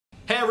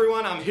Hey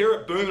everyone, I'm here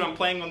at Boom and I'm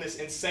playing on this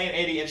insane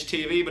 80-inch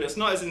TV, but it's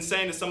not as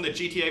insane as some of the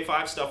GTA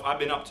 5 stuff I've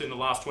been up to in the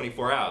last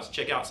 24 hours.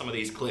 Check out some of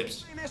these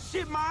clips.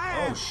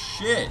 Oh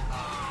shit!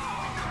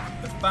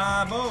 The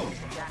 5-0.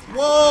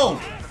 Whoa!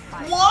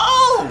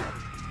 Whoa!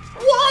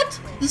 What?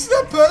 Is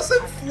that person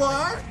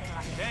fly?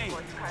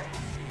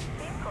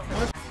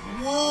 What?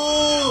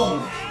 Whoa!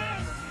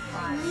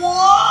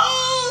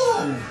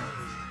 Whoa!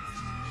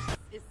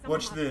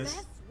 Watch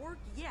this.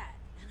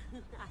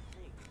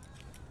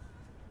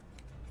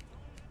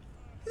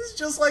 It's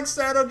just like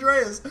San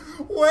Andreas.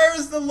 Where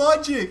is the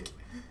logic?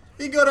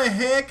 He got a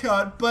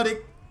haircut, but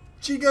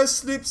she goes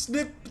snip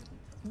snip.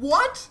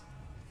 What?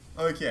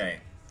 Okay,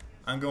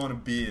 I'm going to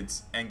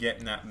beards and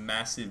getting that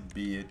massive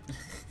beard.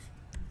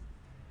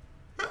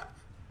 This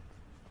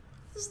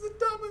is the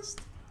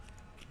dumbest.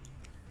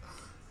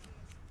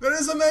 That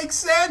doesn't make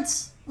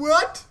sense.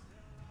 What?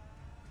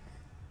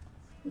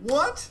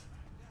 What?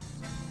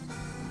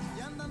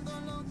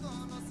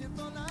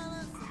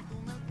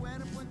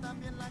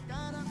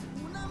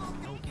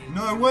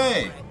 No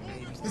way!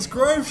 It's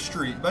Grove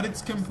Street, but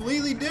it's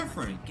completely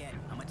different.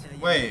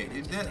 Wait,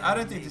 I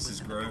don't think this is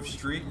Grove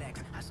Street.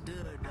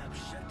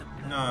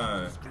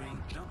 No.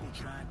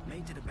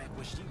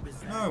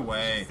 No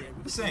way.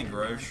 This ain't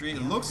Grove Street.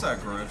 It looks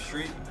like Grove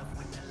Street.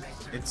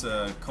 It's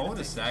a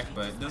cul-de-sac,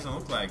 but it doesn't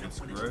look like it's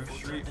Grove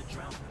Street.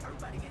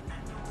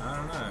 I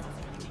don't know.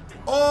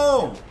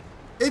 Oh!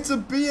 It's a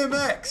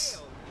BMX!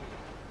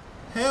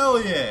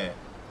 Hell yeah!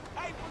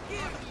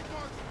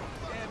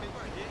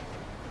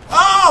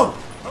 Oh!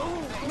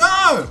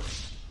 No!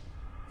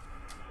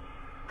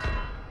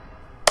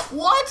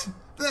 What?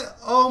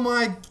 Oh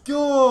my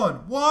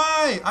god!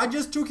 Why? I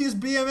just took his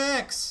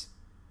BMX.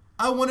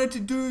 I wanted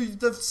to do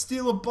the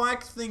steal a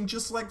bike thing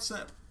just like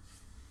that.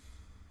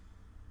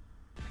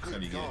 How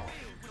do you get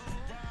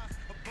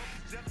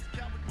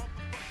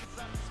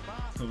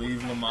it?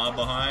 Leave Lamar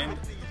behind?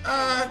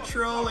 Ah,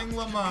 trolling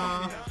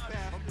Lamar.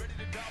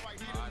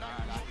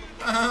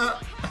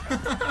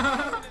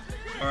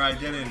 Alright,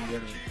 get in,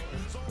 get in.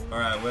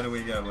 Alright, where do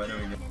we go? Where do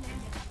we go?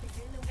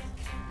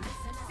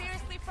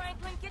 Seriously,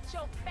 Franklin, get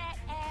your fat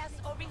ass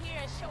over here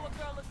and show a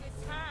girl a good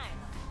time.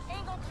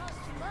 Ain't gonna cost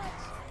you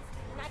much.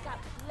 And I got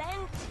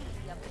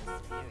plenty of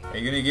experience. Are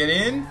you gonna get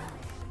in?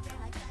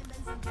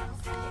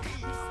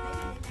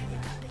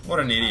 What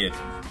an idiot.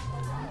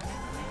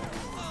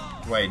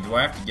 Wait, do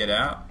I have to get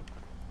out?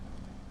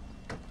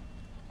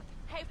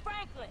 Hey,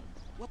 Franklin.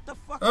 What the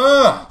fuck?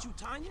 Ugh!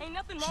 Ain't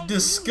nothing She's wrong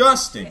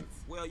disgusting. with you.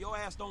 Well, your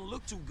ass don't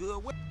look too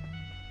good. What's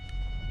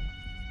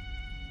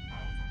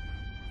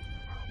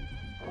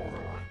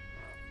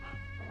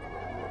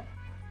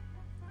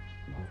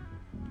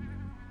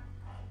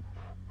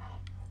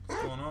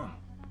going on?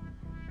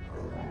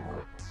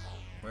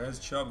 Where's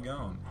Chubb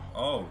going?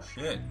 Oh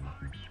shit.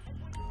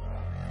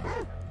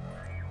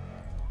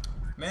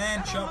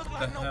 Man, Chubb, what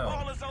the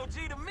hell?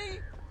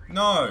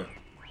 No!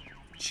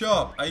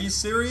 Chubb, are you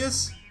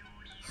serious?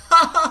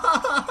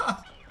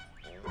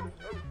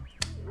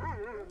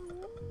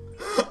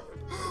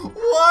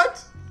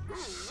 What?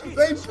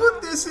 They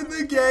put this in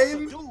the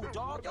game?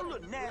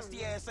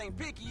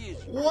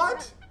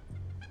 What?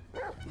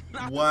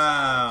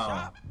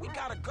 Wow.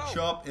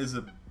 Chop is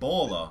a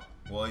baller.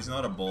 Well, he's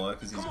not a baller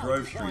because he's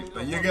Grove Street,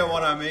 but you get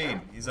what I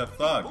mean. He's a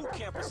thug.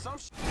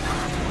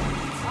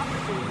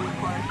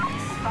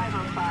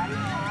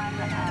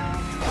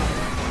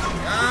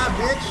 Ah,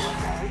 bitch!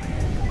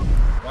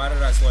 Why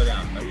did I slow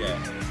down? Okay.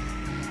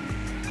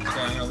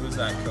 Okay, I'm gonna lose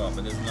that chop,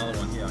 but there's another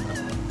one here.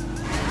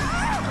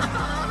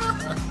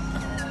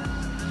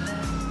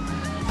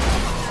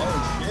 Oh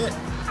shit!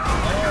 Oh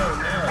no!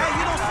 Hey,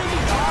 you don't see me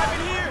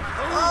driving here?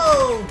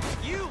 Oh!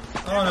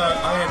 Oh no!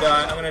 I'm gonna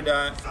die! I'm gonna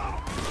die!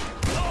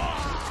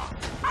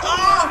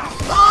 Oh!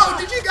 Oh!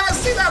 Did you guys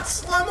see that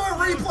slow-mo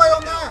replay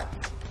on that?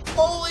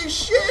 Holy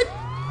shit!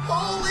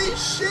 Holy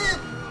shit!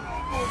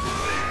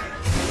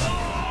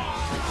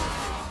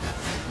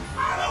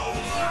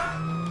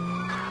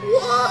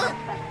 What?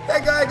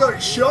 That guy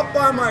got shot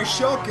by my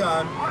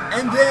shotgun,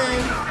 and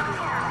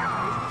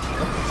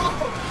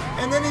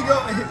then he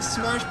got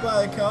smashed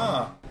by a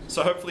car.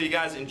 So hopefully you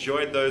guys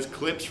enjoyed those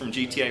clips from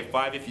GTA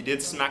 5. If you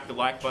did, smack the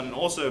like button.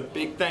 Also,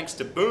 big thanks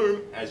to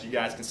Boom, as you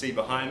guys can see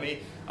behind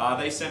me.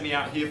 They sent me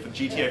out here for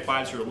GTA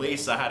 5's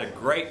release. I had a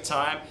great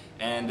time,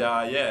 and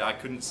yeah, I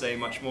couldn't say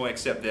much more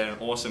except they're an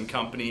awesome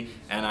company,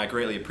 and I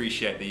greatly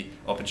appreciate the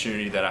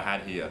opportunity that I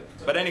had here.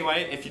 But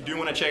anyway, if you do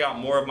want to check out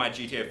more of my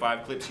GTA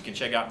 5 clips, you can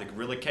check out the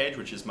Gorilla Cage,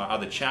 which is my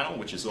other channel,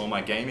 which is all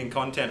my gaming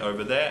content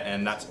over there,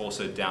 and that's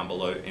also down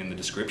below in the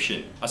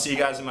description. I'll see you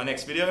guys in my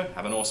next video.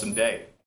 Have an awesome day.